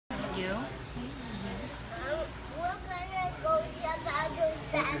you. We're gonna go shop out the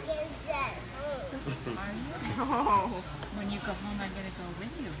back and Oh. When you go home, I'm gonna go with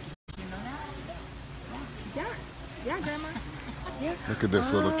you. You know that? Yeah, Grandma. Yeah. Look at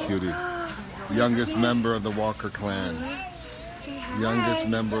this little cutie. Youngest member of the Walker clan. Youngest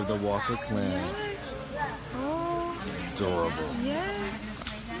member of the Walker clan. Yes. Oh. Adorable. Yes.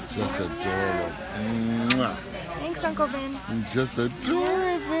 Just adorable. Mwah. Thanks, Uncle Vin. Just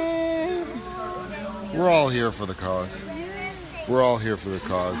adorable. We're all here for the cause. We're all here for the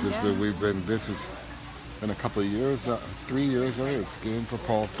cause. This has been a couple of years, 3 years already. It's game for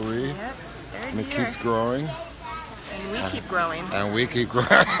Paul 3. Yep. And it keeps growing. And we keep growing. And we keep growing.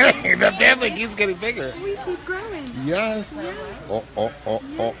 The family keeps getting bigger. We keep growing. Yes. Oh, oh, oh,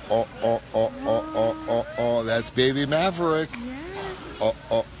 oh, oh, oh, oh, oh, oh, oh. That's baby Maverick. Yes. Oh,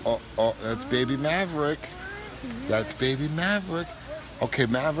 oh, oh, oh. That's baby Maverick. That's baby Maverick. Okay,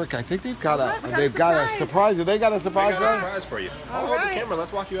 Maverick, I think they've got a surprise. They got a surprise. They got a surprise for you. I'll hold the camera.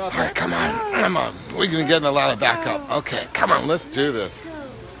 Let's walk you out there. All right, come on. We're gonna get in a lot of backup. Okay, come on, let's do this.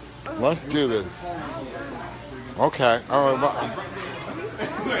 Let's do this. Okay. All right.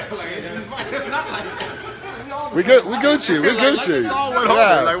 We Gucci. It's all one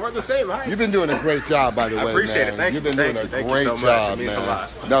over. Like, we're the same height. You've been doing a great job, by the way, I appreciate man. it. Thank You've you. been doing a great so much. job, It means man. a lot.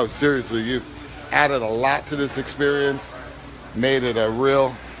 No, seriously, you've added a lot to this experience. Made it a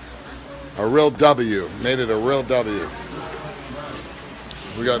real W. Made it a real W.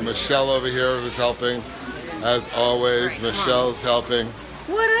 We got Michelle over here who's helping, as always. Michelle's helping.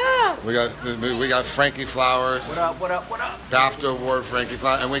 What up? We got Frankie Flowers. What up? What up? What up? BAFTA award, Frankie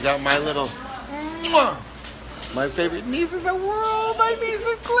Flowers, and we got my little, my favorite niece in the world, my niece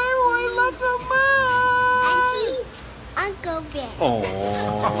Claire, who I love so much. she's Uncle Vin.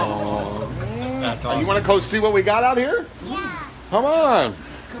 Oh. That's awesome. You want to go see what we got out here? Yeah. Come on.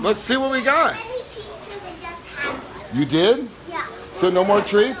 Let's see what we got. Any treats because I just had one. You did? Yeah. So no more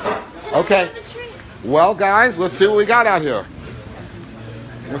treats? Okay. Well, guys, let's see what we got out here.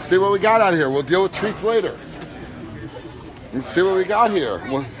 Let's see what we got out here. We'll deal with treats later. Let's see what we got here.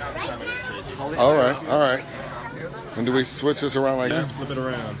 All right. And do we switch this around like that? Flip it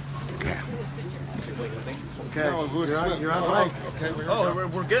around. Okay. Okay, you're on mic. Okay, We're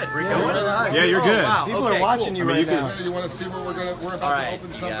good. We're Yeah, going. yeah, you're good. Wow. People are watching you right now. You want to see what we're about to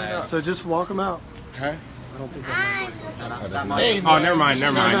open something up? So just walk them out. Okay. I don't think Hey, Oh, never mind. No,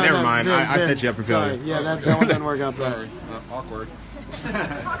 I Vin, set you up for sorry. failure. Yeah, that one doesn't work outside. Sorry. Awkward.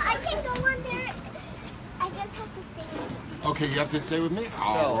 I can go on there. I just have to stay with you. Okay, you have to stay with me?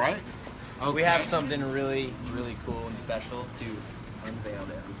 All right. Okay. We have something really, really cool and special to unveil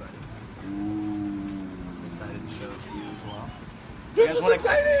to everybody. I'm excited to show it to you as well. This is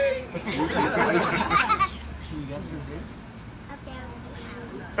exciting! Can you guess what it is? A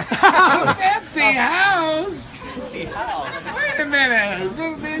bouncy A fancy house! Fancy house. Wait a minute!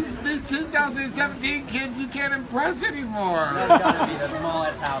 These 2017 kids you can't impress anymore! That's gotta be the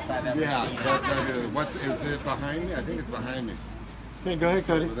smallest house I've ever Yeah, seen. that's not good. Is it behind me? I think it's behind me. Okay, go ahead,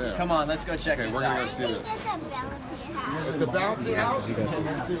 Cody. Over there. Come on, let's go check Okay, this we're gonna go out. see this. It's a bouncy house. It's a bouncy house? Okay,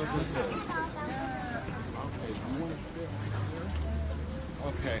 let's see what this is.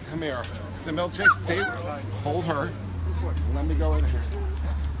 Okay, come here. Simil, just stay. Hold her. Let me go in here.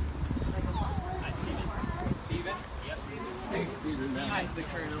 Steven? Yep. Hey, Steven. He's the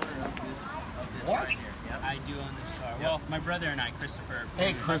current owner of this What? right here. Yep. I do own this car. Well, my brother and I, Christopher.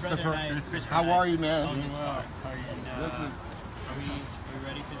 Hey, My brother Christopher. and I, Christopher How and I are you, man? own this car. And, This is- are we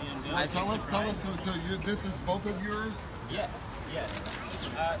ready for the unveiling? Tell us. So this is both of yours? Yes.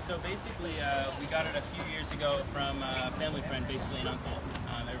 So basically, we got it a few years ago from a family friend, basically an uncle.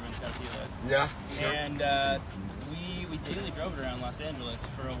 Everyone's got dealers. Yeah. Sure. And we daily drove it around Los Angeles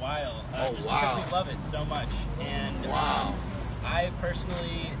for a while. Oh, just wow. because we love it so much. And Wow. I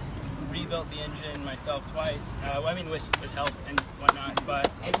personally rebuilt the engine myself twice. With help and whatnot. But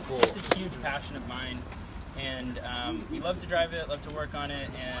it's cool. a huge passion of mine. And we love to drive it, love to work on it,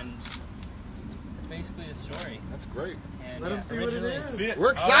 and it's basically the story. That's great. And Let 'em see what it originally, is. See it?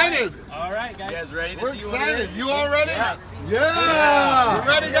 We're excited. All right, guys. You guys ready to We're see what it excited. is? You all ready? Yeah. Yeah. You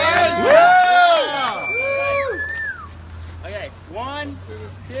ready, guys? Yeah. Okay, 1,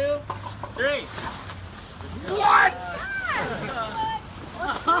 2, 3. What?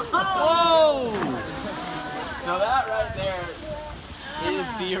 Whoa! So that right there is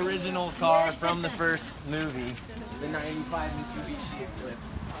the original car from the first movie, the '95 Mitsubishi Eclipse.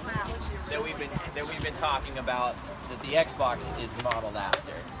 That we've been talking about, that the Xbox is modeled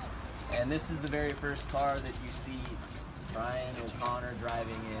after. And this is the very first car that you see Brian O'Connor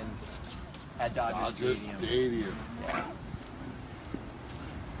driving in at Dodger Dodger Stadium. Stadium. Yeah.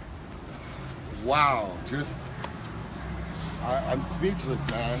 Wow, just, I'm speechless,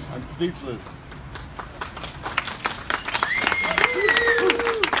 man. I'm speechless.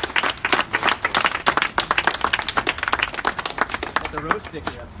 Got the rose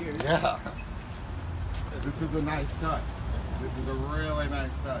sticker up here. Yeah. This is a nice touch. This is a really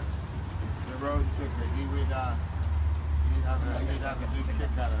nice touch. The rose sticker, he'd have a big kick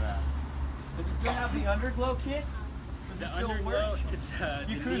out of that. Does it still have the underglow kit? Does The it still underglow, work? it's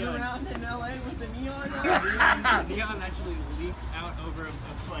You the cruise neon. around in LA with the neon? The neon actually leaks out over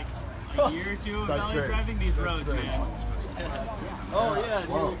like a year or two of That's LA great. driving these That's roads, great. man. Oh yeah, here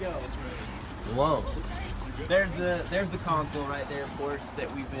Whoa. we go. Whoa. There's the console right there, of course,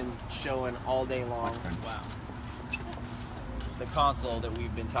 that we've been showing all day long. Wow. The console that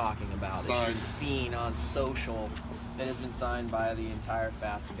we've been talking about, that Signed. you've seen on social, that has been signed by the entire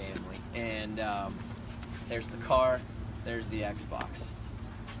Fast family. And there's the car, there's the Xbox,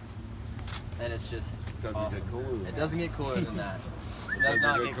 and it's just Doesn't awesome. get cooler than It that. doesn't get cooler than that. It does Doesn't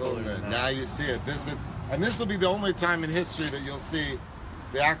not get get cooler than that. Now you see it. This will be the only time in history that you'll see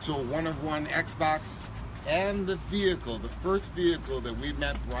the actual one-of-one Xbox and the vehicle, the first vehicle that we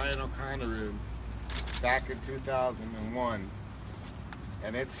met Brian O'Connor in back in 2001.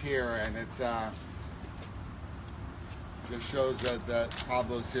 And it's here, and it's just shows that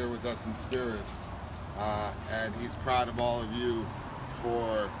Pablo's here with us in spirit, and he's proud of all of you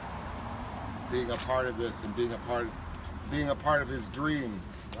for being a part of this and being a part of his dream.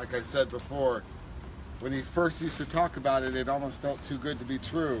 Like I said before, when he first used to talk about it, it almost felt too good to be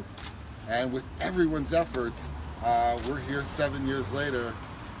true. And with everyone's efforts, we're here 7 years later,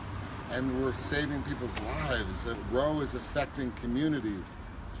 and we're saving people's lives. That Roe is affecting communities,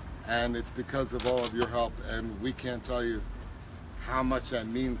 and it's because of all of your help, and we can't tell you how much that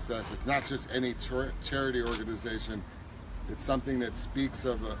means to us. It's not just any charity organization. It's something that speaks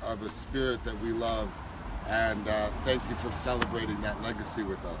of a spirit that we love, and thank you for celebrating that legacy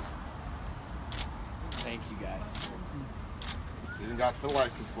with us. Thank you guys. You got the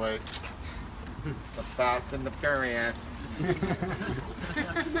license plate, the Fast and the Furious.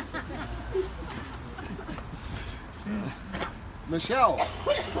 Michelle,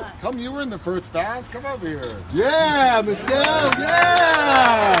 come, you were in the first Fast. Come over here. Yeah, Michelle,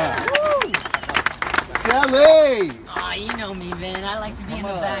 yeah! Shelly! Aw, you know me, Vin. I like to be in the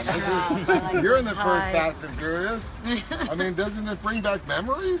Come on. backdrop. I like You're to in the first hide. Fast and Furious. I mean, doesn't it bring back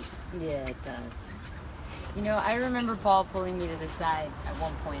memories? Yeah, it does. You know, I remember Paul pulling me to the side at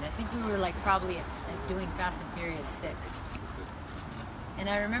one point. I think we were like probably doing Fast and Furious 6. And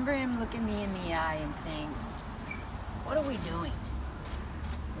I remember him looking me in the eye and saying, "What are we doing?"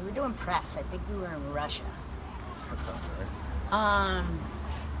 We were doing press. I think we were in Russia. That sounds right.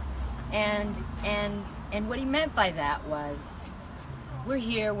 And what he meant by that was, we're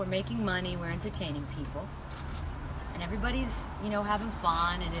here, we're making money, we're entertaining people, and everybody's, you know, having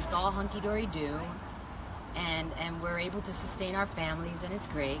fun, and it's all hunky-dory-do, and we're able to sustain our families, and it's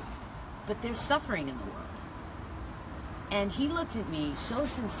great, but there's suffering in the world. And he looked at me so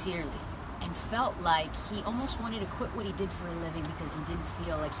sincerely and felt like he almost wanted to quit what he did for a living because he didn't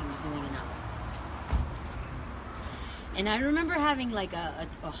feel like he was doing enough. And I remember having like a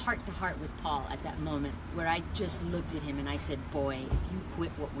heart-to-heart with Paul at that moment, where I just looked at him and I said, "Boy, if you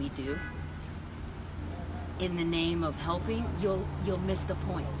quit what we do in the name of helping, you'll miss the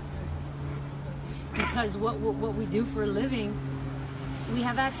point. Because what we do for a living, we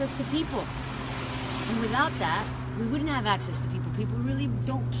have access to people, and without that, we wouldn't have access to people. People really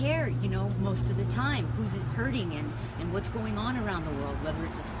don't care, you know, most of the time, who's hurting and what's going on around the world, whether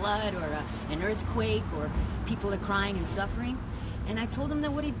it's a flood or an earthquake or people are crying and suffering." And I told him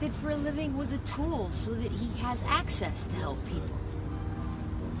that what he did for a living was a tool so that he has access to help people.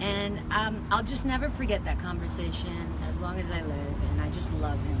 And I'll just never forget that conversation as long as I live, and I just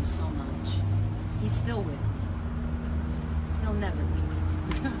love him so much. He's still with me. He'll never leave.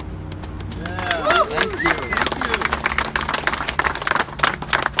 Yeah, thank you.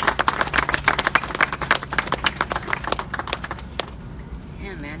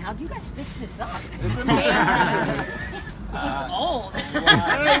 Damn, man, how'd you guys fix this up? It's amazing. It looks old.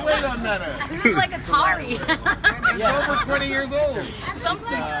 Hey, wait a minute. This is like Atari. It's over 20 years old.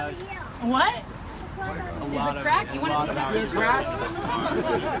 Something. What? Is lot it of- crack? You want to take See a it crack?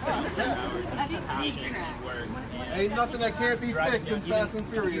 That's a big crack. Ain't nothing that can't be fixed in Fast and A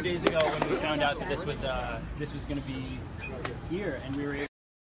few Furious. days ago, when we found out that this was going to be here, and we were able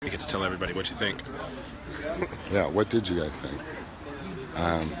You get to tell everybody what you think. Yeah, what did you guys think?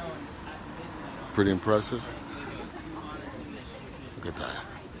 Pretty impressive. Look at that.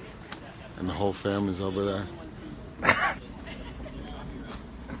 And the whole family's over there.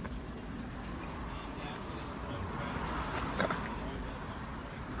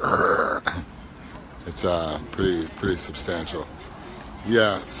 It's pretty substantial.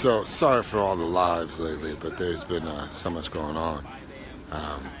 Yeah, so sorry for all the lives lately, but there's been so much going on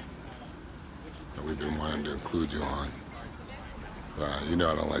that we've been wanting to include you on. You know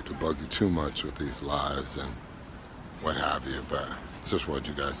I don't like to bug you too much with these lives and what have you, but just wanted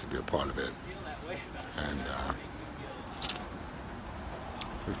you guys to be a part of it. And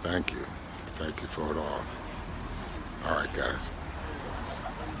so thank you. Thank you for it all. All right, guys.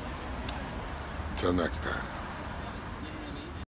 Until next time.